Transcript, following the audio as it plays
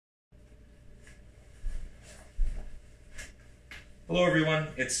Hello everyone,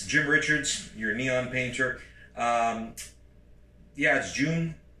 it's Jim Richards, your neon painter. Yeah, it's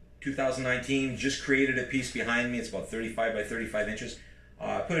June 2019, just created a piece behind me. It's about 35 by 35 inches.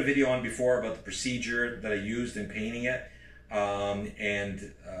 I put a video on before about the procedure that I used in painting it. You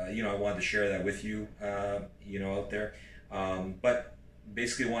know, I wanted to share that with you, you know, out there. But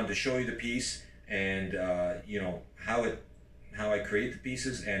basically wanted to show you the piece and, you know, how I create the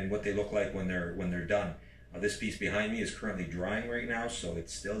pieces and what they look like when they're done. This piece behind me is currently drying right now, so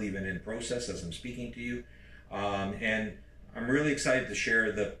it's still even in process as I'm speaking to you. And I'm really excited to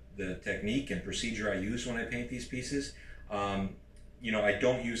share the technique and procedure I use when I paint these pieces. You know, I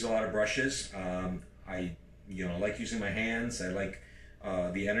don't use a lot of brushes. I like using my hands. I like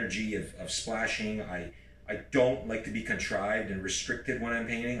the energy of splashing. I don't like to be contrived and restricted when I'm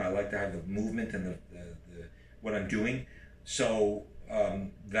painting. I like to have the movement and what I'm doing. So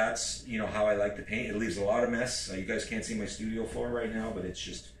that's, you know, how I like to paint. It leaves a lot of mess. You guys can't see my studio floor right now, but it's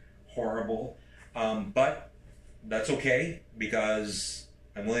just horrible. But that's okay, because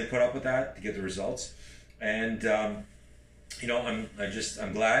I'm willing to put up with that to get the results. And you know,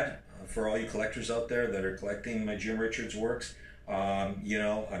 I'm glad for all you collectors out there that are collecting my Jim Richards works. You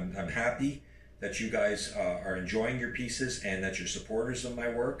know, I'm happy that you guys are enjoying your pieces and that you're supporters of my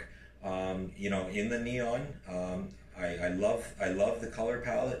work. You know, in the neon, I love the color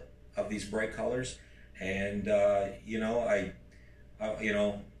palette of these bright colors, and you know, I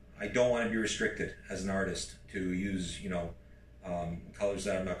don't want to be restricted as an artist to use, you know, colors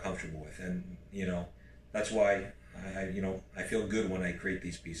that I'm not comfortable with. And you know, that's why I feel good when I create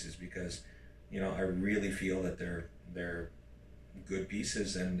these pieces, because you know, I really feel that they're good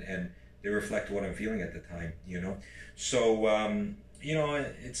pieces and they reflect what I'm feeling at the time, you know. So you know,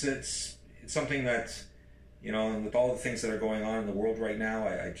 it's something that, you know, and with all the things that are going on in the world right now,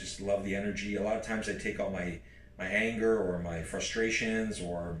 I just love the energy. A lot of times I take out my anger or my frustrations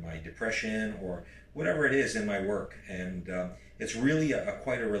or my depression or whatever it is in my work, and it's really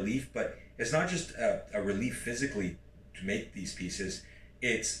quite a relief. But it's not just a relief physically to make these pieces.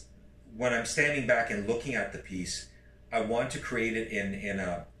 It's when I'm standing back and looking at the piece, I want to create it in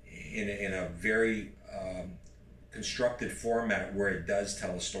a very constructed format where it does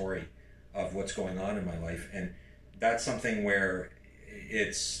tell a story of what's going on in my life. And that's something where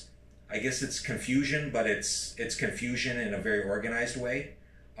I guess it's confusion, but it's confusion in a very organized way.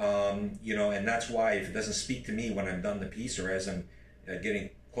 You know, and that's why if it doesn't speak to me when I'm done the piece, or as I'm getting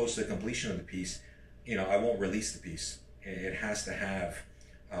close to the completion of the piece, you know, I won't release the piece. It has to have,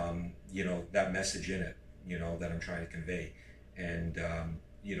 you know, that message in it, you know, that I'm trying to convey. And,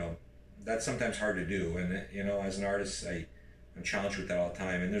 you know, that's sometimes hard to do. And, you know, as an artist, I'm challenged with that all the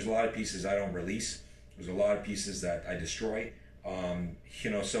time. And there's a lot of pieces I don't release. There's a lot of pieces that I destroy. You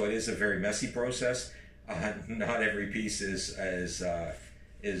know, so it is a very messy process. Not every piece is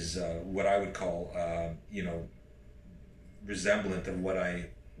what I would call, you know, resemblant of what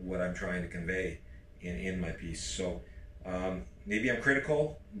I'm trying to convey in my piece. So maybe I'm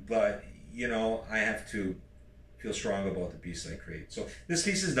critical, but you know, I have to feel strong about the piece I create. So this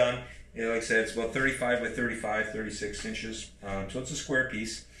piece is done. You know, like I said, it's about 35 by 35, 36 inches. So it's a square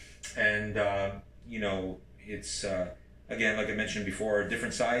piece, and you know, it's again, like I mentioned before,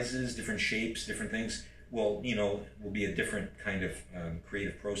 different sizes, different shapes, different things will be a different kind of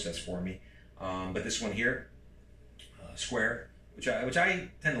creative process for me. But this one here, square, which I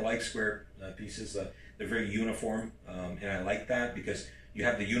tend to like square pieces. They're very uniform, and I like that because you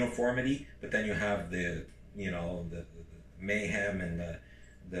have the uniformity, but then you have the mayhem and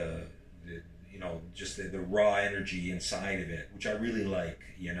the you know, just the raw energy inside of it, which I really like,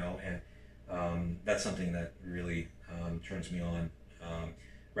 you know. And that's something that really turns me on,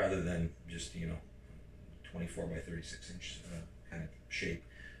 rather than just, you know, 24 by 36 inch kind of shape.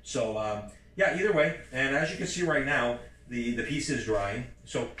 So yeah, either way, and as you can see right now, the piece is drying.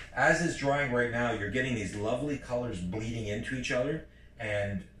 So as it's drying right now, you're getting these lovely colors bleeding into each other,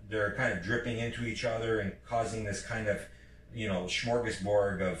 and they're kind of dripping into each other and causing this kind of, you know,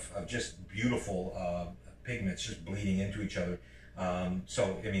 smorgasbord of just beautiful pigments just bleeding into each other.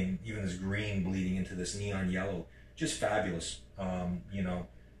 So I mean, even this green bleeding into this neon yellow, just fabulous. You know,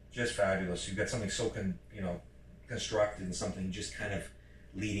 just fabulous. You've got something so constructed and something just kind of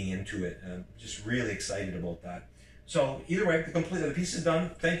leading into it. Just really excited about that. So either way, the piece is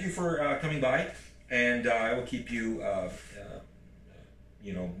done. Thank you for coming by, and I will keep you,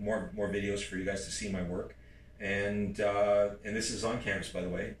 you know, more videos for you guys to see my work. And this is on canvas, by the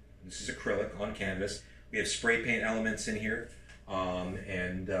way. This is acrylic on canvas. We have spray paint elements in here,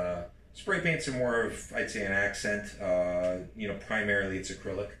 and spray paints are more of, I'd say, an accent. You know, primarily it's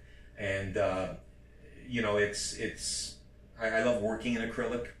acrylic, and you know, it's I love working in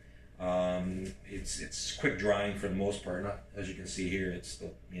acrylic. It's quick drying for the most part. Not, as you can see here, it's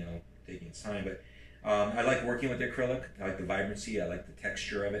still, you know, taking its time, but I like working with the acrylic. I like the vibrancy. I like the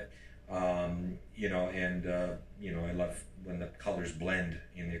texture of it. You know, and you know, I love when the colors blend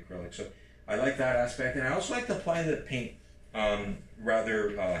in the acrylic. So I like that aspect, and I also like to apply the paint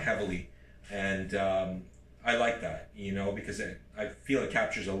rather heavily, and I like that, you know, because I feel it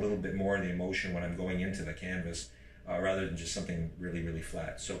captures a little bit more of the emotion when I'm going into the canvas rather than just something really, really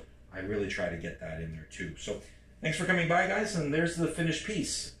flat. So I really try to get that in there too. So thanks for coming by, guys, and there's the finished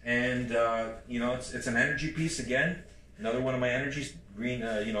piece. And you know, it's an energy piece again. Another one of my energies, green,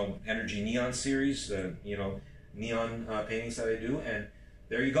 you know, energy neon series, you know, neon paintings that I do. And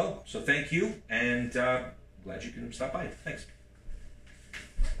there you go. So thank you, and glad you can stop by. Thanks.